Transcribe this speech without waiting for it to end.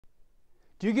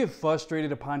Do you get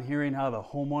frustrated upon hearing how the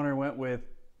homeowner went with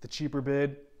the cheaper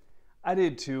bid? I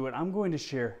did too, and I'm going to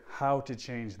share how to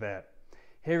change that.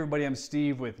 Hey everybody, I'm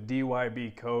Steve with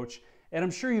DYB Coach, and I'm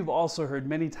sure you've also heard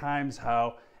many times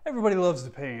how everybody loves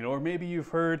to paint, or maybe you've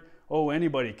heard, oh,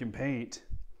 anybody can paint.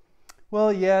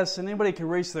 Well, yes, and anybody can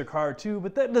race their car too,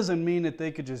 but that doesn't mean that they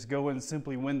could just go and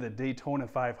simply win the Daytona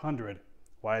 500.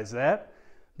 Why is that?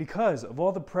 Because of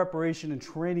all the preparation and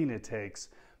training it takes.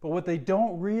 But what they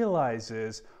don't realize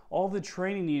is all the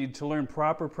training needed to learn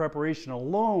proper preparation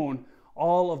alone,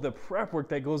 all of the prep work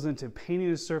that goes into painting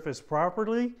the surface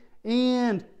properly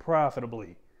and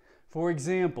profitably. For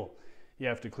example, you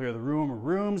have to clear the room or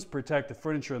rooms, protect the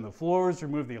furniture and the floors,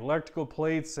 remove the electrical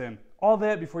plates, and all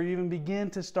that before you even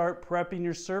begin to start prepping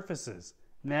your surfaces.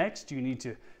 Next, you need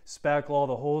to spackle all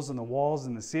the holes in the walls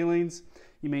and the ceilings.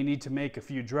 You may need to make a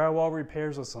few drywall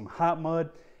repairs with some hot mud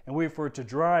and wait for it to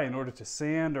dry in order to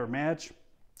sand or match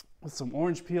with some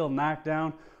orange peel,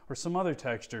 knockdown, or some other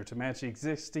texture to match the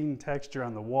existing texture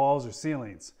on the walls or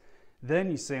ceilings. Then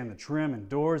you sand the trim and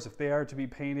doors if they are to be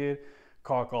painted,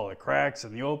 caulk all the cracks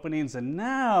and the openings, and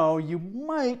now you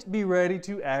might be ready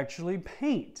to actually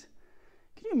paint.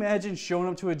 Can you imagine showing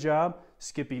up to a job,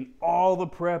 skipping all the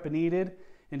prep needed,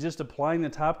 and just applying the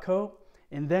top coat,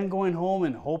 and then going home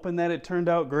and hoping that it turned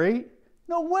out great?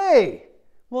 No way!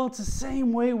 Well, it's the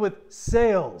same way with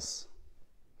sales.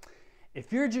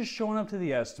 If you're just showing up to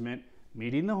the estimate,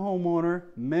 meeting the homeowner,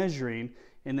 measuring,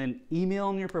 and then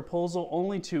emailing your proposal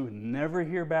only to never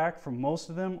hear back from most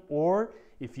of them, or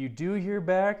if you do hear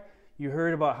back, you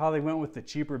heard about how they went with the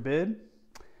cheaper bid,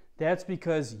 that's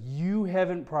because you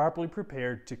haven't properly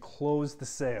prepared to close the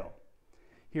sale.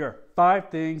 Here are 5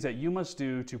 things that you must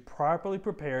do to properly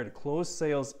prepare to close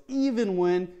sales even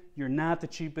when you're not the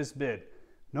cheapest bid.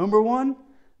 Number 1,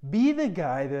 be the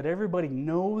guy that everybody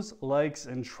knows, likes,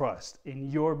 and trusts in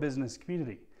your business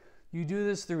community. You do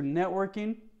this through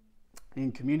networking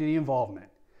and community involvement,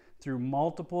 through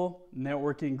multiple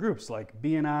networking groups like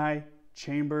BNI,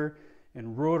 Chamber,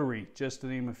 and Rotary, just to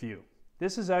name a few.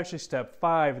 This is actually step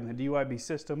 5 in the DYB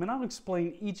system, and I'll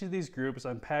explain each of these groups,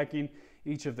 unpacking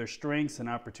each of their strengths and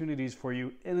opportunities for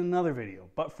you in another video.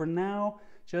 But for now,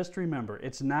 just remember,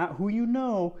 it's not who you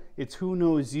know, it's who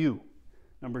knows you.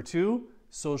 Number 2,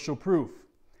 social proof.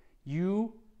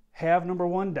 You have number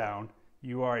 1 down.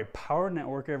 You are a power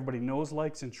network. Everybody knows,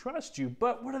 likes, and trusts you.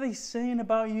 But what are they saying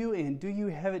about you, and do you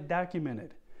have it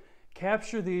documented?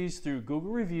 Capture these through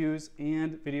Google reviews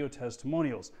and video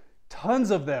testimonials.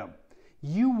 Tons of them.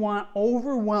 You want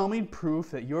overwhelming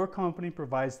proof that your company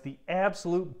provides the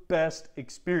absolute best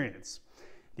experience.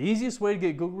 The easiest way to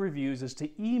get Google reviews is to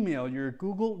email your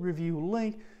Google review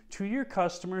link to your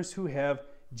customers who have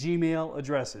Gmail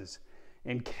addresses,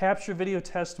 and capture video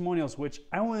testimonials, which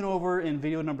I went over in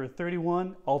video number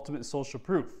 31, Ultimate Social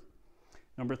Proof.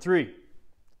 Number 3,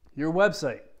 your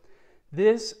website.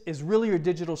 This is really your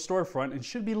digital storefront and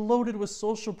should be loaded with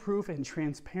social proof and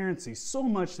transparency, so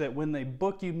much that when they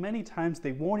book you, many times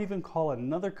they won't even call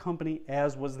another company,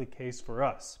 as was the case for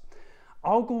us.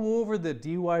 I'll go over the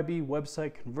DYB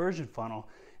website conversion funnel,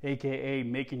 aka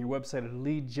making your website a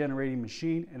lead generating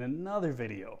machine, in another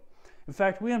video. In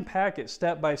fact, we unpack it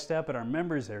step by step in our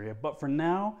members area, but for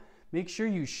now, make sure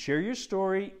you share your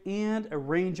story and a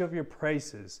range of your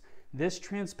prices. This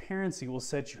transparency will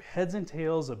set you heads and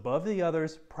tails above the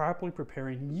others, properly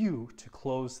preparing you to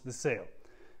close the sale.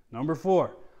 Number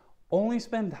 4, only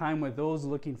spend time with those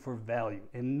looking for value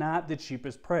and not the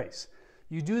cheapest price.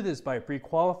 You do this by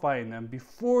pre-qualifying them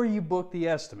before you book the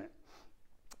estimate,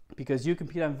 because you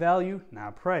compete on value,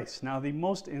 not price. Now, the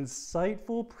most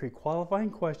insightful pre-qualifying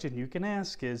question you can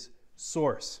ask is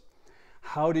source.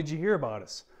 How did you hear about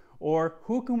us? Or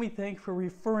who can we thank for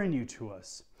referring you to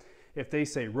us? If they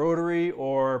say Rotary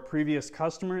or previous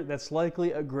customer, that's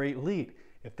likely a great lead.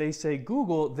 If they say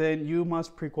Google, then you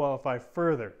must pre-qualify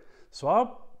further. So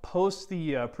I'll post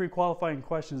the pre-qualifying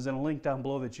questions in a link down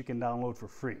below that you can download for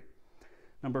free.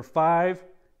 Number 5,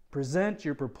 present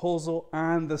your proposal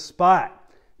on the spot.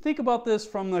 Think about this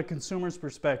from the consumer's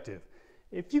perspective.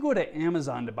 If you go to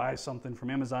Amazon to buy something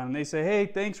from Amazon and they say, hey,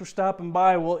 thanks for stopping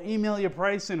by, we'll email you a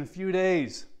price in a few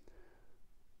days.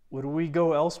 Would we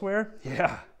go elsewhere?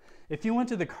 Yeah. If you went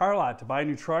to the car lot to buy a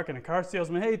new truck and a car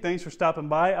salesman, hey, thanks for stopping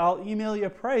by, I'll email you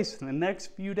a price in the next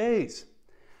few days.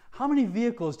 How many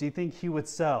vehicles do you think he would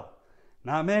sell?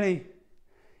 Not many.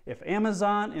 If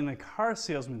Amazon and the car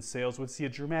salesman sales would see a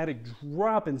dramatic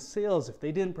drop in sales if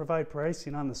they didn't provide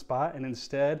pricing on the spot and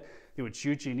instead they would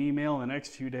shoot you an email in the next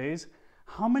few days,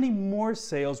 how many more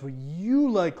sales would you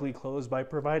likely close by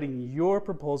providing your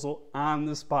proposal on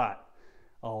the spot?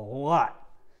 A lot.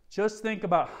 Just think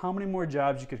about how many more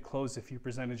jobs you could close if you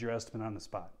presented your estimate on the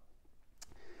spot.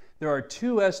 There are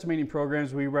 2 estimating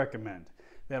programs we recommend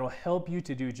that'll help you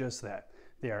to do just that.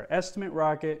 They are Estimate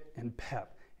Rocket and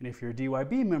PEP. And if you're a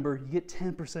DYB member, you get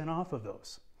 10% off of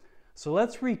those. So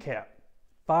let's recap.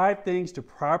 5 things to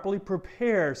properly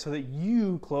prepare so that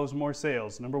you close more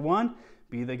sales. Number 1,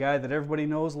 be the guy that everybody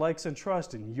knows, likes, and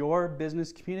trusts in your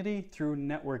business community through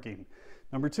networking.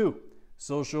 Number 2,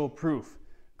 social proof.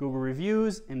 Google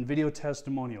reviews and video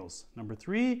testimonials. Number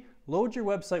 3, load your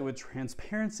website with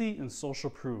transparency and social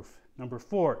proof. Number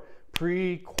 4,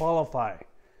 pre-qualify.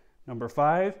 Number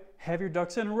 5, have your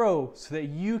ducks in a row so that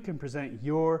you can present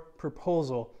your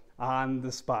proposal on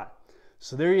the spot.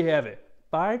 So there you have it.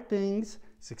 5 things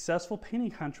successful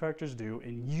painting contractors do,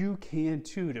 and you can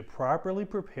too, to properly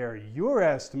prepare your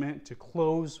estimate to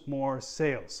close more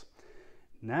sales.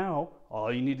 Now,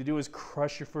 all you need to do is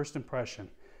crush your first impression.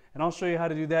 And I'll show you how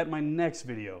to do that in my next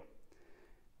video.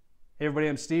 Hey everybody,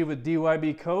 I'm Steve with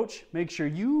DYB Coach. Make sure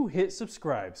you hit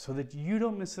subscribe so that you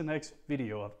don't miss the next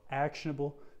video of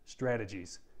actionable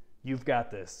strategies. You've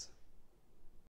got this.